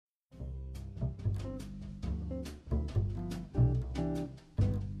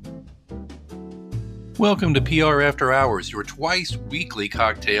Welcome to PR After Hours, your twice weekly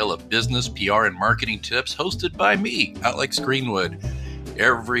cocktail of business, PR, and marketing tips hosted by me, Alex Greenwood.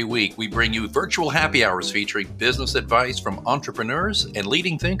 Every week, we bring you virtual happy hours featuring business advice from entrepreneurs and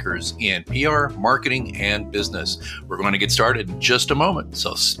leading thinkers in PR, marketing, and business. We're going to get started in just a moment,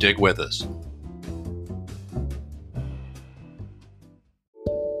 so stick with us.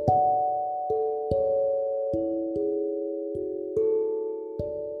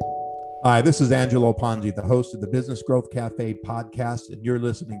 Hi, this is Angelo Ponzi, the host of the Business Growth Cafe podcast, and you're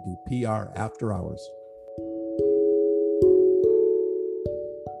listening to PR After Hours.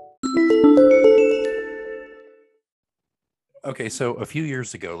 Okay, so a few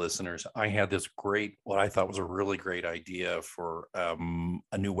years ago, listeners, I had this what I thought was a really great idea for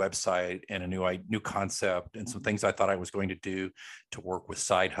a new website and a new concept and some things I thought I was going to do to work with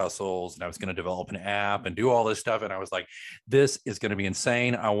side hustles. And I was going to develop an app and do all this stuff. And I was like, this is going to be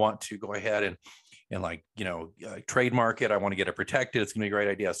insane. I want to go ahead and trademark it. I want to get it protected. It's going to be a great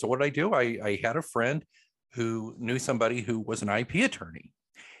idea. So what did I do? I had a friend who knew somebody who was an IP attorney.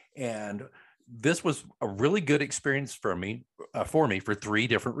 And this was a really good experience for me for three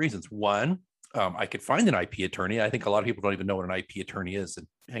different reasons. One, I could find an IP attorney. I think a lot of people don't even know what an IP attorney is. And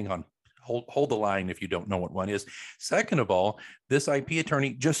hang on, hold the line if you don't know what one is. Second of all, this IP attorney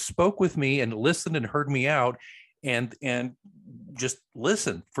just spoke with me and listened and heard me out and just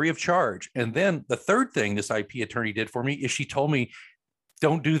listened free of charge. And then the third thing this IP attorney did for me is she told me,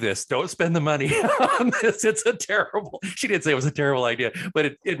 don't do this. Don't spend the money on this. She didn't say it was a terrible idea,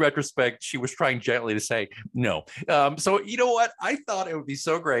 but in retrospect, she was trying gently to say no. So you know what? I thought it would be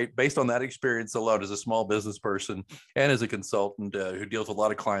so great based on that experience alone as a small business person and as a consultant who deals with a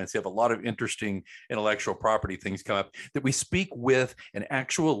lot of clients. You have a lot of interesting intellectual property things come up that we speak with an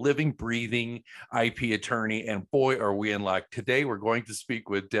actual living, breathing IP attorney. And boy, are we in luck. Today, we're going to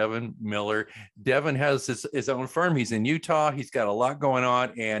speak with Devin Miller. Devin has his own firm. He's in Utah. He's got a lot going on.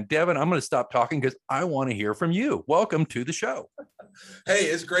 And Devin, I'm going to stop talking because I want to hear from you. Welcome to the show. Hey,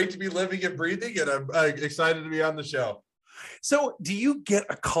 it's great to be living and breathing, and I'm excited to be on the show. So do you get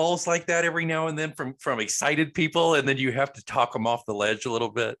calls like that every now and then from excited people, and then you have to talk them off the ledge a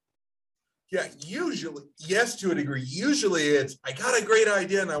little bit? Yeah, usually, yes, to a degree. Usually it's, I got a great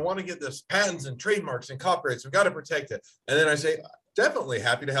idea and I want to get this patents and trademarks and copyrights. We've got to protect it. And then I say, definitely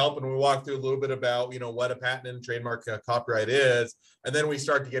happy to help. And we walk through a little bit about, what a patent and trademark copyright is. And then we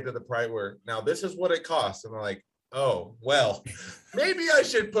start to get to the part where, now this is what it costs. And we're like, oh, well, maybe I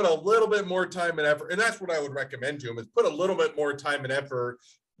should put a little bit more time and effort. And that's what I would recommend to them, is put a little bit more time and effort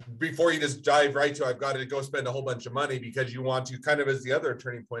before you just dive right to, I've got to go spend a whole bunch of money, because you want to, kind of as the other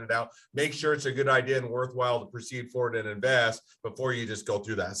attorney pointed out, make sure it's a good idea and worthwhile to proceed forward and invest before you just go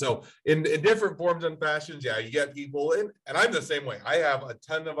through that. So in different forms and fashions, yeah, you get people in, and I'm the same way. I have a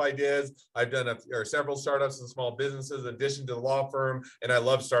ton of ideas. I've done several startups and small businesses in addition to the law firm, and I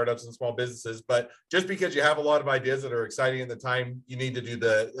love startups and small businesses. But just because you have a lot of ideas that are exciting at the time, you need to do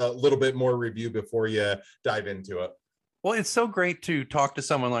the little bit more review before you dive into it. Well, it's so great to talk to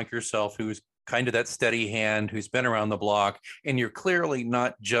someone like yourself who's kind of that steady hand, who's been around the block, and you're clearly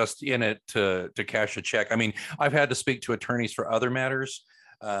not just in it to cash a check. I mean, I've had to speak to attorneys for other matters,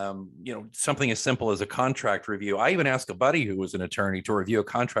 something as simple as a contract review. I even asked a buddy who was an attorney to review a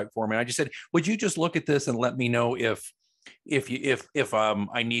contract for me. I just said, would you just look at this and let me know if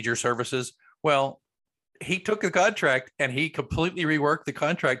I need your services? Well, he took the contract and he completely reworked the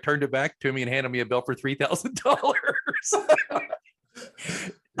contract, turned it back to me, and handed me a bill for $3,000.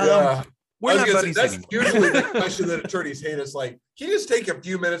 Yeah. We're not buddies that's anymore. Usually the question that attorneys hate is like, can you just take a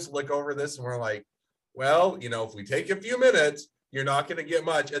few minutes to look over this? And we're like, well, if we take a few minutes, you're not going to get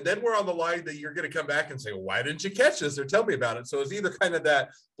much. And then we're on the line that you're going to come back and say, well, why didn't you catch this or tell me about it? So it's either kind of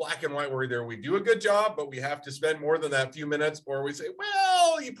that black and white where either we do a good job, but we have to spend more than that few minutes, or we say,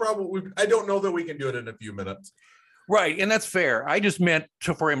 well, I don't know that we can do it in a few minutes. Right. And that's fair. I just meant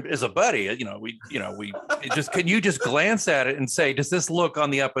for him as a buddy, can you just glance at it and say, does this look on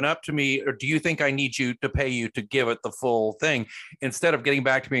the up and up to me? Or do you think I need to pay you to give it the full thing, instead of getting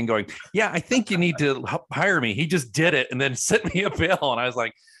back to me and going, yeah, I think you need to hire me. He just did it and then sent me a bill. And I was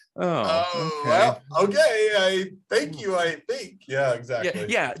like, oh, okay. Well, okay. Thank you. I think. Yeah, exactly.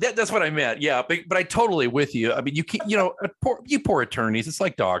 Yeah. That's what I meant. Yeah. But I totally with you. I mean, you can't, poor attorneys, it's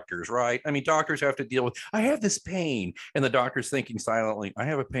like doctors, right? I mean, doctors have to deal with, I have this pain, and the doctor's thinking silently, I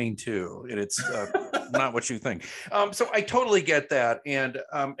have a pain too. And it's not what you think. So I totally get that. And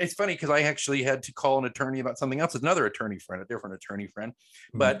it's funny because I actually had to call an attorney about something else, another attorney friend, a different attorney friend,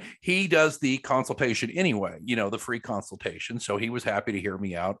 but he does the consultation anyway, the free consultation. So he was happy to hear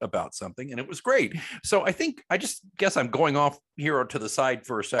me out. about something, and it was great. So I just guess I'm going off here to the side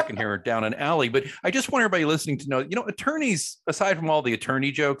for a second here down an alley, but I just want everybody listening to know, attorneys, aside from all the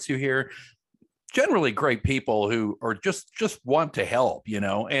attorney jokes you hear, generally great people who are just want to help,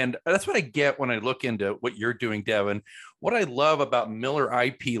 and that's what I get when I look into what you're doing, Devin. What I love about Miller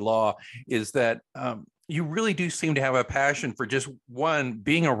IP Law is that you really do seem to have a passion for just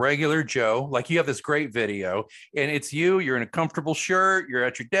being a regular Joe. Like, you have this great video, and it's you're in a comfortable shirt, you're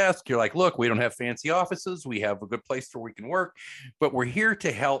at your desk, you're like, look, we don't have fancy offices, we have a good place where we can work, but we're here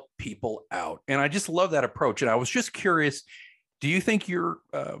to help people out. And I just love that approach. And I was just curious, do you think you're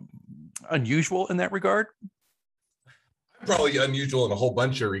unusual in that regard? Probably unusual in a whole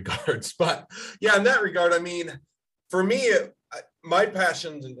bunch of regards, but yeah, in that regard, I mean, for me, my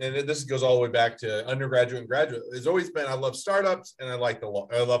passion, and this goes all the way back to undergraduate and graduate, has always been, I love startups and I like the law.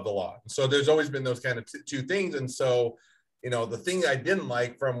 I love the law. So there's always been those kind of two things. And so, the thing I didn't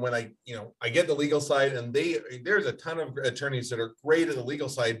like from when I get the legal side, and there's a ton of attorneys that are great at the legal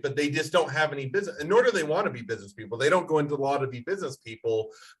side, but they just don't have any business, and nor do they want to be business people. They don't go into law to be business people,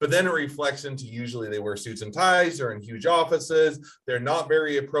 but then it reflects into, usually they wear suits and ties, they're in huge offices, they're not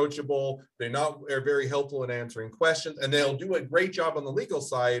very approachable, they're very helpful in answering questions, and they'll do a great job on the legal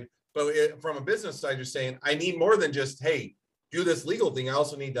side, but from a business side, you're saying, I need more than just, hey, do this legal thing. I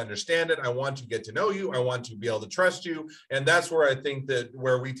also need to understand it. I want to get to know you. I want to be able to trust you. And that's where I think that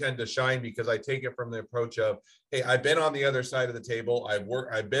where we tend to shine, because I take it from the approach of, hey, I've been on the other side of the table.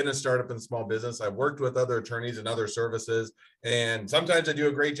 I've been a startup in small business. I've worked with other attorneys and other services. And sometimes I do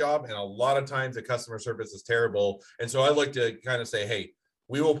a great job, and a lot of times the customer service is terrible. And so I look to kind of say, hey,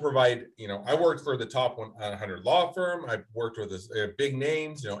 we will provide, I worked for the top 100 law firm. I've worked with big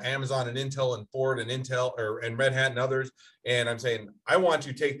names, Amazon and Intel and Ford and and Red Hat and others. And I'm saying, I want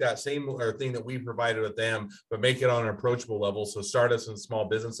to take that same thing that we provided with them, but make it on an approachable level, so startups and small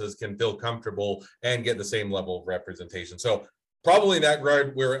businesses can feel comfortable and get the same level of representation. So probably in that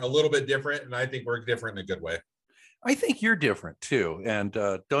regard, we're a little bit different, and I think we're different in a good way. I think you're different too, and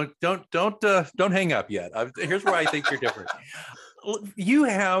don't hang up yet. Here's where I think you're different. You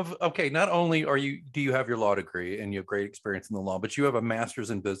have, not only do you have your law degree and you have great experience in the law, but you have a master's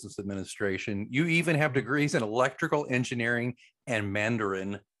in business administration. You even have degrees in electrical engineering and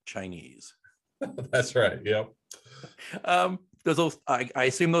Mandarin Chinese. That's right. Yep. I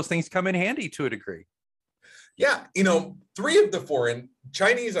assume those things come in handy to a degree. Yeah. 3 of the 4, and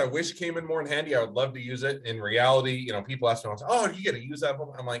Chinese, I wish came in more in handy. I would love to use it. In reality, people ask me, oh, you get to use that.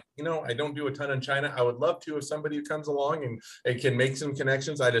 I'm like, I don't do a ton in China. I would love to if somebody who comes along and can make some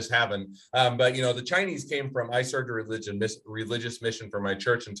connections. I just haven't. But, the Chinese came from, I started a religious mission for my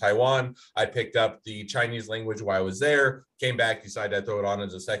church in Taiwan. I picked up the Chinese language while I was there, came back, decided I'd throw it on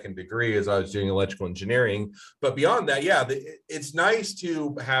as a second degree as I was doing electrical engineering. But beyond that, yeah, it's nice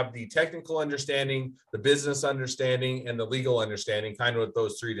to have the technical understanding, the business understanding, and the legal understanding, kind of with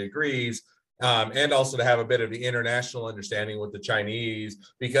those 3 degrees, and also to have a bit of the international understanding with the Chinese,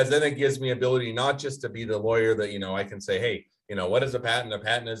 because then it gives me ability not just to be the lawyer that, I can say, hey, what is a patent? A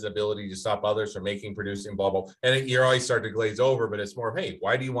patent is the ability to stop others from making, producing, blah, blah. And you always start to glaze over, but it's more of, hey,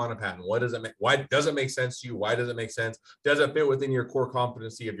 why do you want a patent? What does it make? Why does it make sense to you? Why does it make sense? Does it fit within your core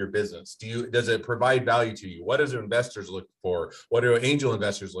competency of your business? Does it provide value to you? What does investors look for? What do angel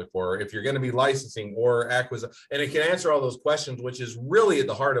investors look for? If you're going to be licensing or acquisition, and it can answer all those questions, which is really at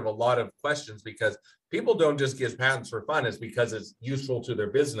the heart of a lot of questions, because people don't just give patents for fun. It's because it's useful to their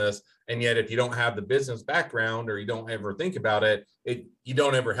business. And yet, if you don't have the business background, or you don't ever think about it, you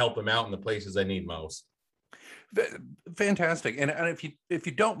don't ever help them out in the places they need most. Fantastic. And if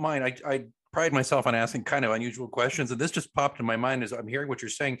you don't mind, I pride myself on asking kind of unusual questions. And this just popped in my mind as I'm hearing what you're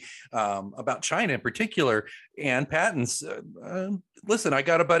saying about China in particular and patents. Listen, I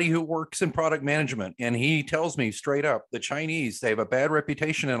got a buddy who works in product management, and he tells me straight up, the Chinese, they have a bad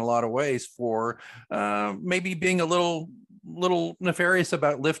reputation in a lot of ways for maybe being a little nefarious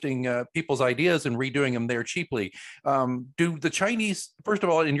about lifting people's ideas and redoing them there cheaply. Do the Chinese, first of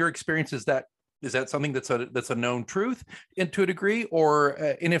all, in your experience, is that something that's a known truth to a degree, or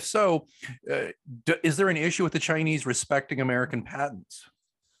and if so, is there an issue with the Chinese respecting American patents?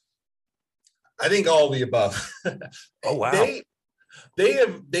 I think all of the above. Oh wow.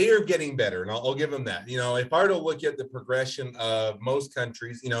 They are getting better, and I'll give them that. If I were to look at the progression of most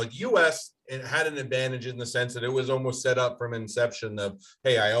countries, the U.S. it had an advantage in the sense that it was almost set up from inception of,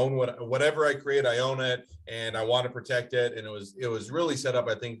 hey, I own whatever I create, I own it, and I want to protect it. And it was really set up,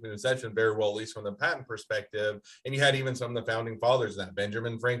 I think, from inception very well, at least from the patent perspective. And you had even some of the founding fathers in that.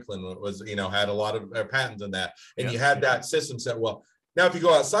 Benjamin Franklin was, had a lot of patents in that, and you had that system set well. Now, if you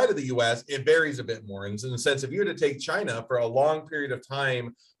go outside of the U.S., it varies a bit more. In the sense, if you were to take China for a long period of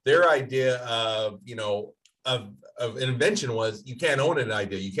time, their idea of, of an invention was you can't own an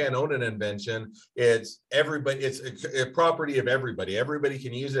idea. You can't own an invention. It's everybody. It's a property of everybody. Everybody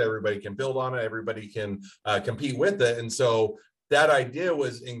can use it. Everybody can build on it. Everybody can compete with it. And so that idea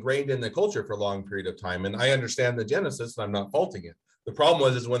was ingrained in the culture for a long period of time. And I understand the genesis, and I'm not faulting it. The problem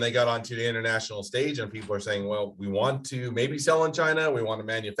was when they got onto the international stage and people are saying, well, we want to maybe sell in China, we want to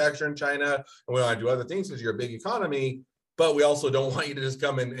manufacture in China, and we want to do other things because you're a big economy, but we also don't want you to just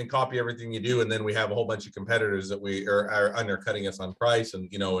come in and copy everything you do. And then we have a whole bunch of competitors that we are undercutting us on price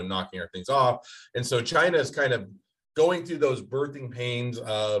and, and knocking our things off. And so China is kind of going through those birthing pains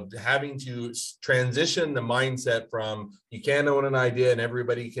of having to transition the mindset from you can't own an idea and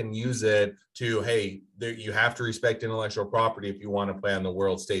everybody can use it to, hey, you have to respect intellectual property if you want to play on the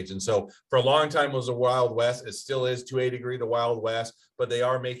world stage. And so for a long time it was a Wild West. It still is to a degree the Wild West, but they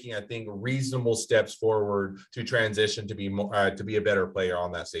are making, I think, reasonable steps forward to transition to be a better player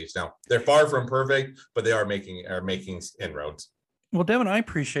on that stage. Now they're far from perfect, but they are making inroads. Well, Devin, I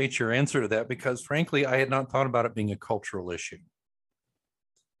appreciate your answer to that because, frankly, I had not thought about it being a cultural issue.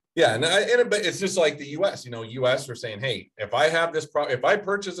 Yeah, but it's just like the U.S. U.S. are saying, hey, if I have this, if I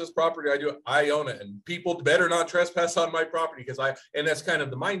purchase this property, I own it, and people better not trespass on my property and that's kind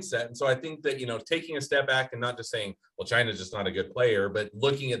of the mindset. And so I think that taking a step back and not just saying, well, China's just not a good player, but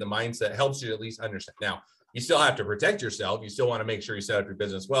looking at the mindset helps you at least understand. Now, you still have to protect yourself. You still want to make sure you set up your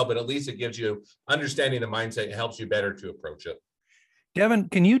business well, but at least it gives you understanding the mindset. It helps you better to approach it. Devin,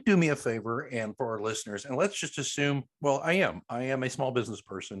 can you do me a favor and for our listeners, and let's just assume, well, I am a small business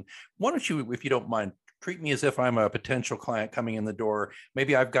person. Why don't you, if you don't mind, treat me as if I'm a potential client coming in the door.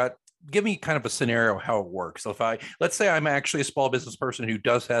 Maybe give me kind of a scenario how it works. So let's say I'm actually a small business person who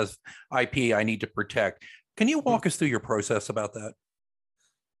has IP I need to protect. Can you walk us through your process about that?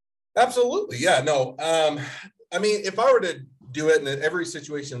 Absolutely. Yeah, no. I mean, if I were to do it, and every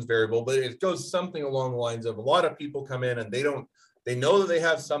situation is variable, but it goes something along the lines of a lot of people come in and they know that they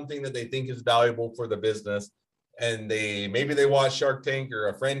have something that they think is valuable for the business. And maybe they watched Shark Tank or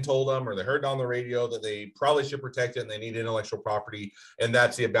a friend told them, or they heard on the radio that they probably should protect it and they need intellectual property. And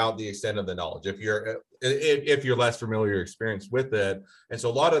that's about the extent of the knowledge. If you're less familiar or experienced with it. And so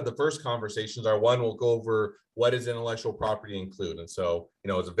a lot of the first conversations are, one, we'll go over what does intellectual property include? And so,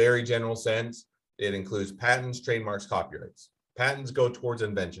 it's a very general sense. It includes patents, trademarks, copyrights. Patents go towards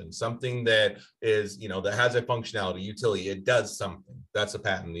invention, something that is, that has a functionality, utility. It does something. That's a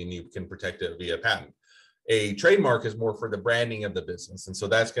patent, and you can protect it via patent. A trademark is more for the branding of the business. And so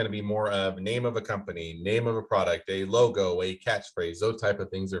that's going to be more of a name of a company, name of a product, a logo, a catchphrase. Those type of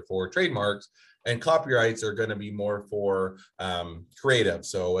things are for trademarks. And copyrights are going to be more for creative.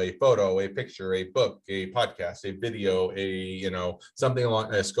 So a photo, a picture, a book, a podcast, a video, something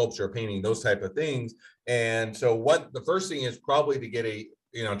along a sculpture, a painting, those type of things. And so what the first thing is probably to get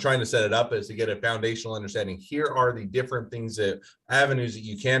trying to set it up is to get a foundational understanding. Here are the different things avenues that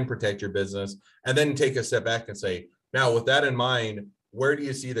you can protect your business, and then take a step back and say, now with that in mind, where do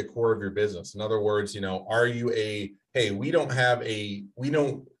you see the core of your business? In other words, are you we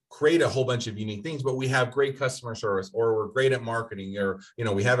don't create a whole bunch of unique things, but we have great customer service, or we're great at marketing, or,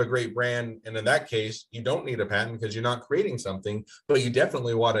 we have a great brand. And in that case, you don't need a patent because you're not creating something, but you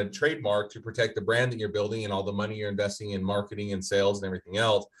definitely want a trademark to protect the brand that you're building and all the money you're investing in marketing and sales and everything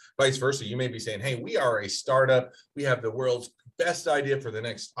else. Vice versa, you may be saying, hey, we are a startup. We have the world's best idea for the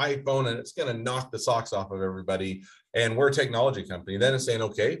next iPhone, and it's going to knock the socks off of everybody. And we're a technology company. Then it's saying,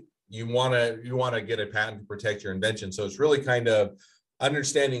 okay, you want to get a patent to protect your invention. So it's really kind of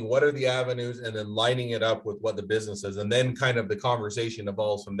understanding what are the avenues and then lining it up with what the business is. And then kind of the conversation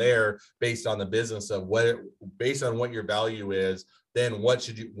evolves from there based on the business of based on what your value is, then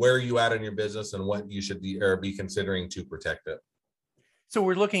where are you at in your business and what you should be considering to protect it. So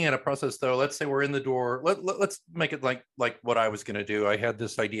we're looking at a process though. Let's say we're in the door. Let's make it like what I was going to do. I had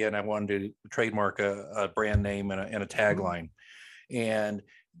this idea and I wanted to trademark a brand name and a tagline. And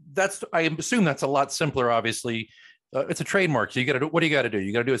I assume that's a lot simpler, obviously. It's a trademark. So what do you got to do?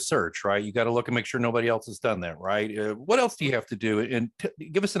 You got to do a search, right? You got to look and make sure nobody else has done that, right? What else do you have to do? And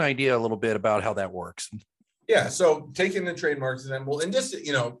give us an idea a little bit about how that works. Yeah. So taking the trademarks example and just,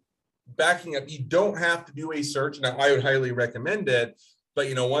 backing up, you don't have to do a search. Now, I would highly recommend it. But,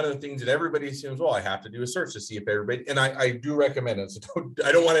 one of the things that everybody assumes, well, I have to do a search to see if everybody, and I do recommend it. So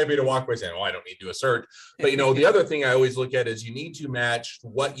I don't want anybody to walk away saying, oh, I don't need to do a search. But, the other thing I always look at is you need to match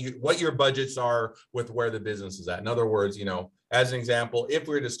what your budgets are with where the business is at. In other words, as an example, if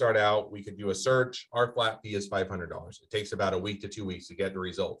we were to start out, we could do a search. Our flat fee is $500. It takes about a week to 2 weeks to get the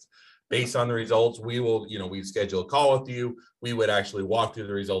results. Based on the results, we will, we schedule a call with you. We would actually walk through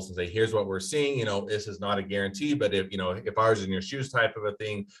the results and say, here's what we're seeing. This is not a guarantee, but if I was in your shoes type of a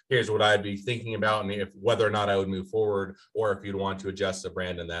thing, here's what I'd be thinking about, and if whether or not I would move forward, or if you'd want to adjust the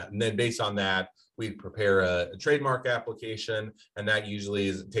brand in that. And then based on that, we'd prepare a trademark application, and that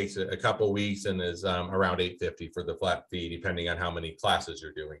usually takes a couple of weeks and is around $850 for the flat fee, depending on how many classes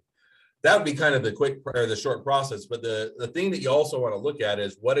you're doing. That would be kind of the quick or the short process. But the thing that you also want to look at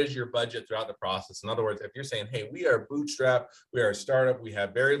is, what is your budget throughout the process? In other words, if you're saying, hey, we are bootstrapped, we are a startup, we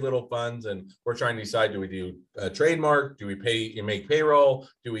have very little funds, and we're trying to decide, do we do a trademark? Do we make payroll?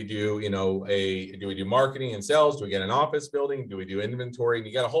 Do we do, do we do marketing and sales? Do we get an office building? Do we do inventory? And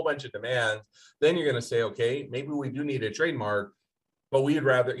you got a whole bunch of demands. Then you're going to say, okay, maybe we do need a trademark, but we'd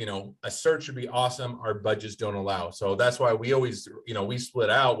rather, a search would be awesome. Our budgets don't allow. So that's why we always, we split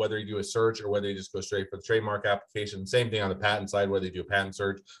out whether you do a search or whether you just go straight for the trademark application. Same thing on the patent side, whether you do a patent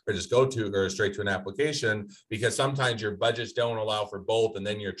search or just go to or straight to an application, because sometimes your budgets don't allow for both. And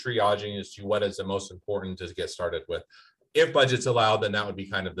then you're triaging as to what is the most important to get started with. If budgets allow, then that would be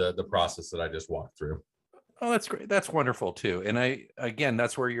kind of the process that I just walked through. Oh, that's great. That's wonderful too. And again,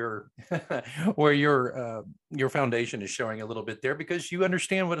 that's where your foundation is showing a little bit there, because you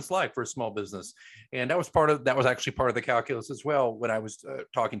understand what it's like for a small business. And that was actually part of the calculus as well when I was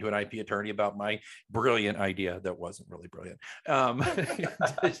talking to an IP attorney about my brilliant idea that wasn't really brilliant.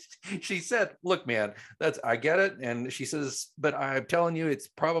 She said, look, man, I get it. And she says, but I'm telling you, it's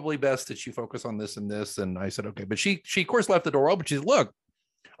probably best that you focus on this and this. And I said, okay. But she of course left the door open. She said, look,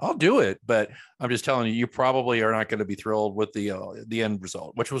 I'll do it, but I'm just telling you, you probably are not going to be thrilled with the end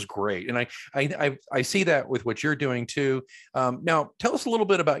result, which was great. And I see that with what you're doing too. Now, tell us a little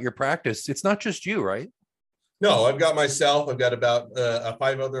bit about your practice. It's not just you, right? No, I've got myself. I've got about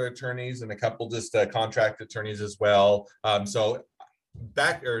 5 other attorneys and a couple just contract attorneys as well. So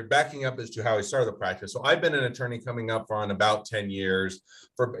backing up as to how I started the practice. So I've been an attorney coming up on about 10 years.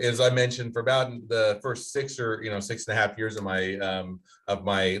 As I mentioned, for about the first 6.5 years of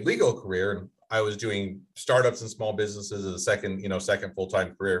my legal career, I was doing startups and small businesses as a second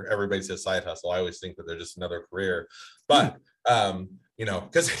full-time career. Everybody says side hustle. I always think that they're just another career, but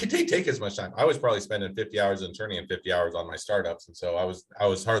because they take as much time. I was probably spending 50 hours as an attorney and 50 hours on my startups, and so I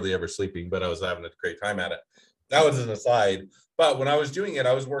was hardly ever sleeping, but I was having a great time at it. That was an aside. But when I was doing it,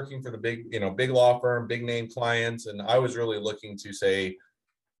 I was working for the big law firm, big name clients. And I was really looking to say,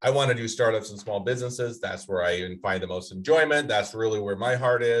 I want to do startups and small businesses. That's where I find the most enjoyment. That's really where my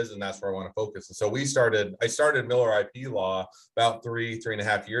heart is. And that's where I want to focus. And so I started Miller IP Law about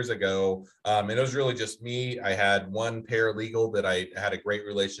 3.5 years ago. And it was really just me. I had one paralegal that I had a great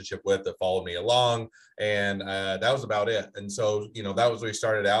relationship with that followed me along. And that was about it. And so, that was where we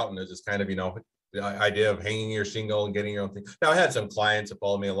started out. And it was just kind of, the idea of hanging your shingle and getting your own thing. Now, I had some clients that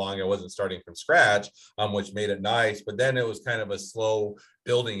followed me along. I wasn't starting from scratch, which made it nice. But then it was kind of a slow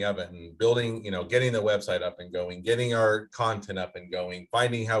building of it and building, getting the website up and going, getting our content up and going,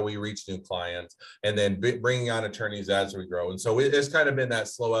 finding how we reach new clients, and then bringing on attorneys as we grow. And so it's kind of been that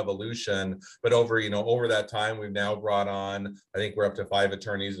slow evolution. But over that time, we've now brought on, I think we're up to 5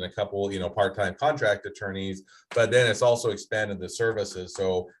 attorneys and a couple, part-time contract attorneys. But then it's also expanded the services.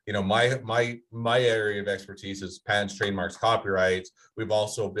 So, my area of expertise is patents, trademarks, copyrights. We've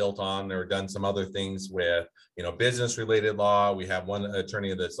also built on or done some other things with, business related law. We have one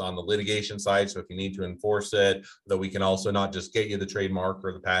attorney that's on the litigation side. So if you need to enforce it, that we can also not just get you the trademark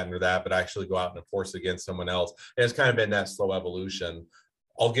or the patent or that, but actually go out and enforce it against someone else. And it's kind of been that slow evolution.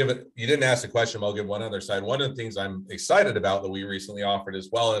 I'll give it, you didn't ask the question, but I'll give one other side. One of the things I'm excited about that we recently offered as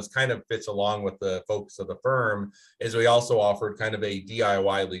well, and it's kind of fits along with the focus of the firm, is we also offered kind of a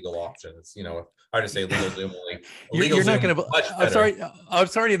DIY legal option. It's, I just say legal Zoom only. You're not going to, I'm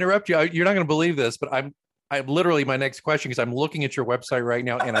sorry to interrupt you. You're not going to believe this, but I'm literally my next question, because I'm looking at your website right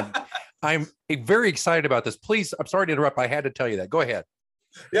now and I'm very excited about this. Please, I'm sorry to interrupt. I had to tell you that. Go ahead.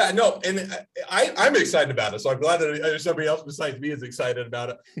 Yeah, no, and I'm excited about it. So I'm glad that somebody else besides me is excited about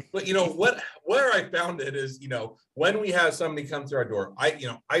it. But where I found it is, when we have somebody come through our door,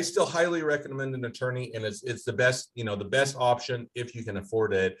 I still highly recommend an attorney, and it's the best, the best option if you can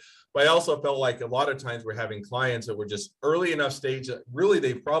afford it. But I also felt like a lot of times we're having clients that were just early enough stage that really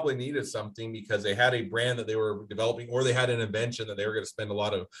they probably needed something because they had a brand that they were developing, or they had an invention that they were going to spend a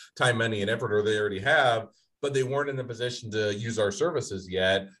lot of time, money, and effort, or they already have, but they weren't in the position to use our services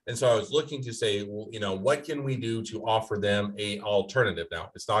yet. And so I was looking to say, well, what can we do to offer them a alternative?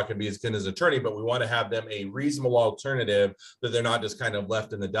 Now, it's not going to be as good as attorney, but we want to have them a reasonable alternative that they're not just kind of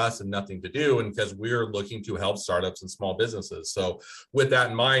left in the dust and nothing to do. And because we're looking to help startups and small businesses. So with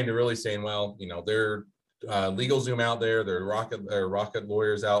that in mind, they're really saying, well, LegalZoom out there. There are Rocket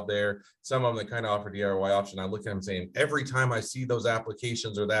lawyers out there. Some of them that kind of offer DIY option. I look at them saying, every time I see those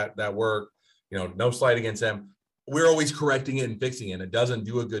applications or that work, no slight against them, we're always correcting it and fixing it. It doesn't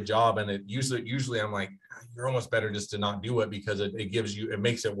do a good job. And it usually I'm like, you're almost better just to not do it, because it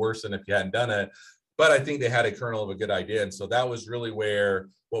makes it worse than if you hadn't done it. But I think they had a kernel of a good idea. And so that was really where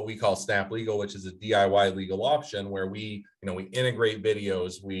what we call Snap Legal, which is a DIY legal option, where we integrate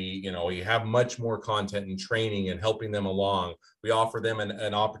videos. We have much more content and training and helping them along. We offer them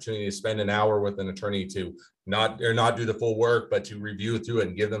an opportunity to spend an hour with an attorney to not do the full work, but to review through it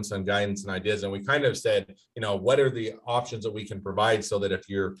and give them some guidance and ideas. And we kind of said, what are the options that we can provide, so that if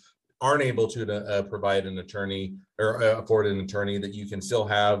you're aren't able to provide an attorney or afford an attorney, that you can still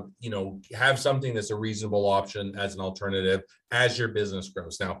have something that's a reasonable option as an alternative as your business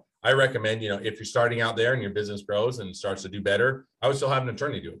grows. Now, I recommend, if you're starting out there and your business grows and starts to do better, I would still have an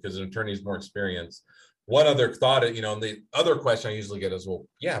attorney do it, because an attorney is more experienced. One other thought, the other question I usually get is, well,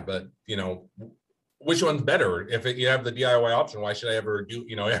 yeah, but, which one's better? If you have the DIY option, why should I ever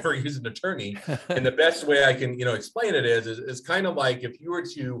use an attorney? And the best way I can, explain it is kind of like if you were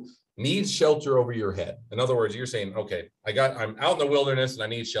to need shelter over your head. In other words, you're saying, okay, I'm out in the wilderness and I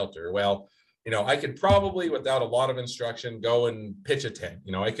need shelter. Well, I could probably, without a lot of instruction, go and pitch a tent.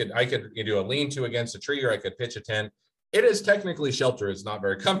 I could do a lean-to against a tree, or I could pitch a tent. It is technically shelter. It's not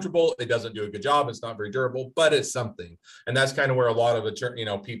very comfortable. It doesn't do a good job. It's not very durable, but it's something. And that's kind of where a lot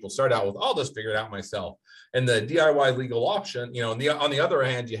of people start out with, I'll just figure it out myself. And the DIY legal option, on the other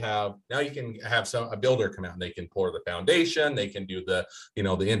hand, you can have a builder come out and they can pour the foundation, they can do the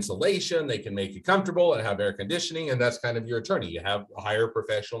insulation, they can make it comfortable and have air conditioning. And that's kind of your attorney. You have a higher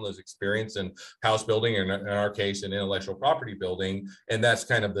professional that's experienced in house building, or in our case, in intellectual property building. And that's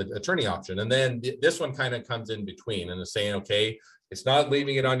kind of the attorney option. And then this one kind of comes in between and is saying, okay, it's not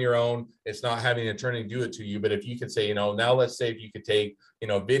leaving it on your own. It's not having an attorney do it to you. But if you could say, now let's say if you could take,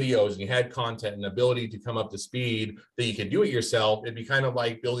 videos and you had content and ability to come up to speed that you could do it yourself, it'd be kind of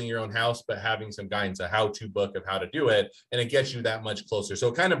like building your own house, but having some guidance, a how-to book of how to do it. And it gets you that much closer. So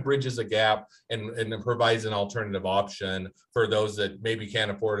it kind of bridges a gap and provides an alternative option for those that maybe can't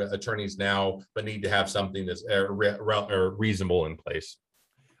afford attorneys now, but need to have something that's reasonable in place.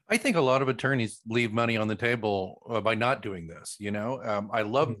 I think a lot of attorneys leave money on the table by not doing this. I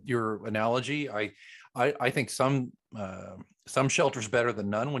love your analogy. I think some shelter's better than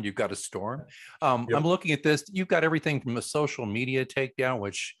none when you've got a storm. Yep. I'm looking at this. You've got everything from a social media takedown,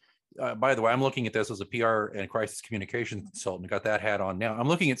 which, by the way, I'm looking at this as a PR and crisis communication consultant. Got that hat on now. I'm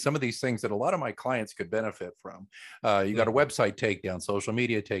looking at some of these things that a lot of my clients could benefit from. You got a website takedown, social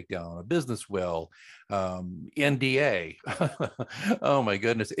media takedown, a business will, NDA. Oh my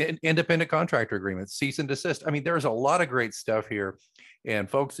goodness. Independent contractor agreements, cease and desist. I mean, there's a lot of great stuff here. And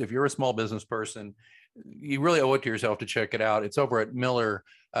folks, if you're a small business person, you really owe it to yourself to check it out. It's over at Miller.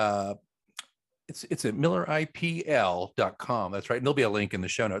 It's at milleripl.com. That's right. And there'll be a link in the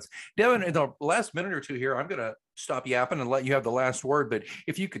show notes. Devin, in the last minute or two here, I'm going to stop yapping and let you have the last word. But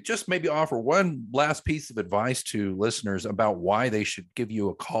if you could just maybe offer one last piece of advice to listeners about why they should give you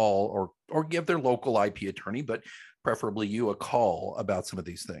a call or give their local IP attorney, but preferably you, a call about some of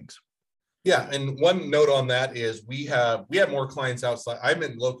these things. Yeah, and one note on that is we have more clients outside. I'm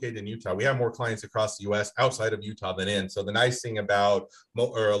located in Utah. We have more clients across the U.S. outside of Utah than in. So the nice thing about a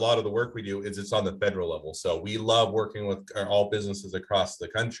lot of the work we do is it's on the federal level. So we love working with all businesses across the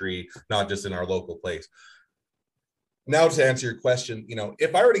country, not just in our local place. Now to answer your question,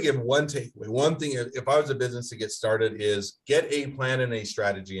 if I were to give one takeaway, one thing, if I was a business to get started, is get a plan and a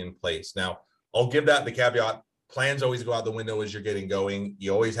strategy in place. Now, I'll give that the caveat. Plans always go out the window as you're getting going.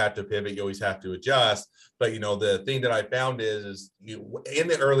 You always have to pivot. You always have to adjust. But, the thing that I found is in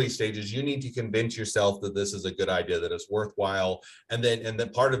the early stages, you need to convince yourself that this is a good idea, that it's worthwhile. And then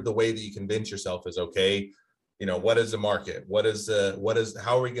part of the way that you convince yourself is, okay, what is the market?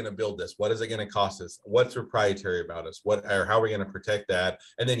 How are we going to build this? What is it going to cost us? What's proprietary about us? How are we going to protect that?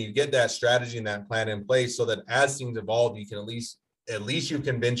 And then you get that strategy and that plan in place so that as things evolve, you can at least you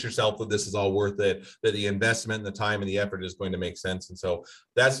convince yourself that this is all worth it, that the investment and the time and the effort is going to make sense. And so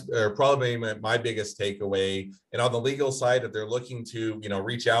that's probably my biggest takeaway. And on the legal side, if they're looking to,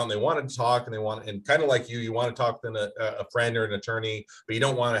 reach out and they want to talk and kind of like you want to talk to a friend or an attorney, but you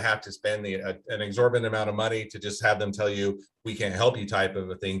don't want to have to spend an exorbitant amount of money to just have them tell you, we can't help you type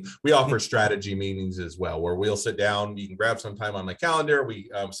of a thing. We offer strategy meetings as well, where we'll sit down. You can grab some time on my calendar. We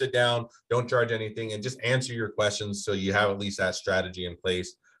sit down, don't charge anything, and just answer your questions so you have at least that strategy in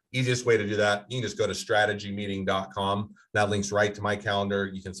place. Easiest way to do that, you can just go to strategymeeting.com. That links right to my calendar.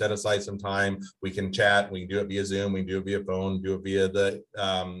 You can set aside some time. We can chat. We can do it via Zoom. We can do it via phone. Do it via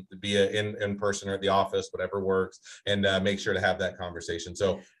via in person or at the office, whatever works, and make sure to have that conversation.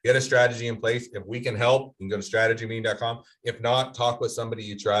 So get a strategy in place. If we can help, you can go to strategymeeting.com. If not, talk with somebody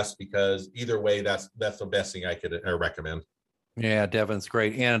you trust, because either way, that's the best thing I could recommend. Yeah, Devin's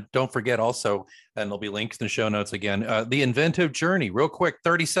great. And don't forget also, and there'll be links in the show notes again, the inventive journey. Real quick,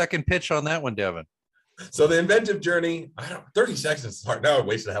 30-second pitch on that one, Devin. So the inventive journey, 30 seconds is hard. Now I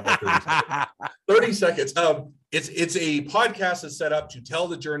wasted half my 30 seconds. 30 seconds. It's a podcast that's set up to tell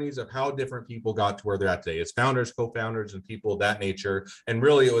the journeys of how different people got to where they're at today. It's founders, co-founders, and people of that nature. And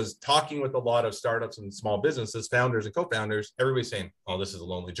really, it was talking with a lot of startups and small businesses, founders and co-founders. Everybody's saying, oh, this is a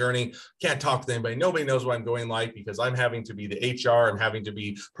lonely journey. Can't talk to anybody. Nobody knows what I'm going like, because I'm having to be the HR. I'm having to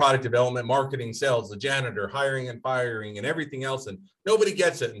be product development, marketing, sales, the janitor, hiring and firing, and everything else. And nobody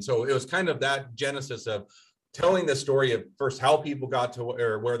gets it. And so it was kind of that genesis of telling the story of first how people got to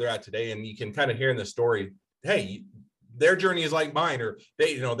where they're at today. And you can kind of hear in the story, hey, their journey is like mine, or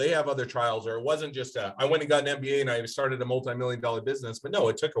they have other trials, or it wasn't just I went and got an MBA and I started a multi-million-dollar business, but no,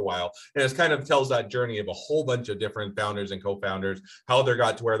 it took a while. And it kind of tells that journey of a whole bunch of different founders and co-founders, how they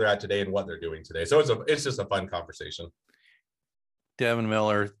got to where they're at today and what they're doing today. So it's just a fun conversation. Devin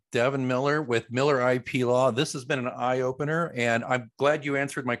Miller with Miller IP Law. This has been an eye-opener, and I'm glad you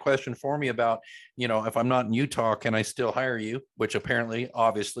answered my question for me about, if I'm not in Utah, can I still hire you? Which apparently,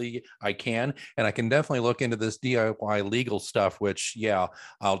 obviously, I can, and I can definitely look into this DIY legal stuff, which, yeah,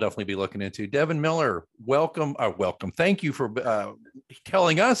 I'll definitely be looking into. Devin Miller, welcome. Thank you for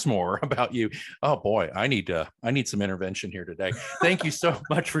telling us more about you. Oh boy, I need some intervention here today. Thank you so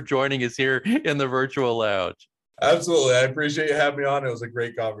much for joining us here in the virtual lounge. Absolutely. I appreciate you having me on. It was a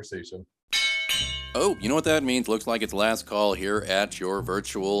great conversation. Oh, you know what that means? Looks like it's last call here at your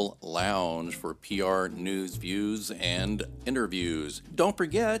virtual lounge for PR news, views, and interviews. Don't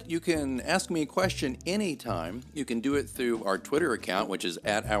forget, you can ask me a question anytime. You can do it through our Twitter account, which is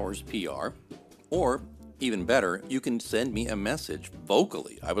 @HoursPR, or even better, you can send me a message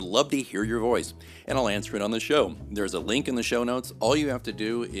vocally. I would love to hear your voice, and I'll answer it on the show. There's a link in the show notes. All you have to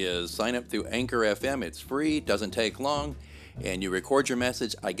do is sign up through Anchor FM. It's free, doesn't take long, and you record your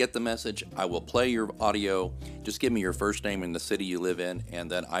message. I get the message. I will play your audio. Just give me your first name and the city you live in, and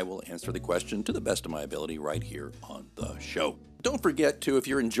then I will answer the question to the best of my ability right here on the show. Don't forget to, if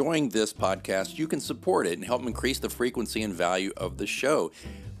you're enjoying this podcast, you can support it and help increase the frequency and value of the show.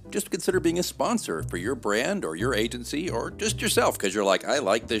 Just consider being a sponsor for your brand or your agency, or just yourself because you're like, I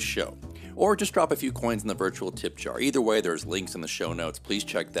like this show. Or just drop a few coins in the virtual tip jar. Either way, there's links in the show notes. Please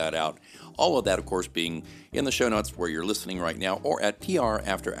check that out. All of that, of course, being in the show notes where you're listening right now, or at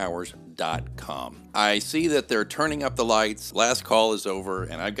prafterhours.com. I see that they're turning up the lights. Last call is over,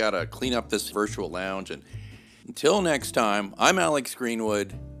 and I've got to clean up this virtual lounge. And until next time, I'm Alex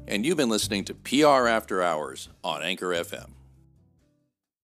Greenwood, and you've been listening to PR After Hours on Anchor FM.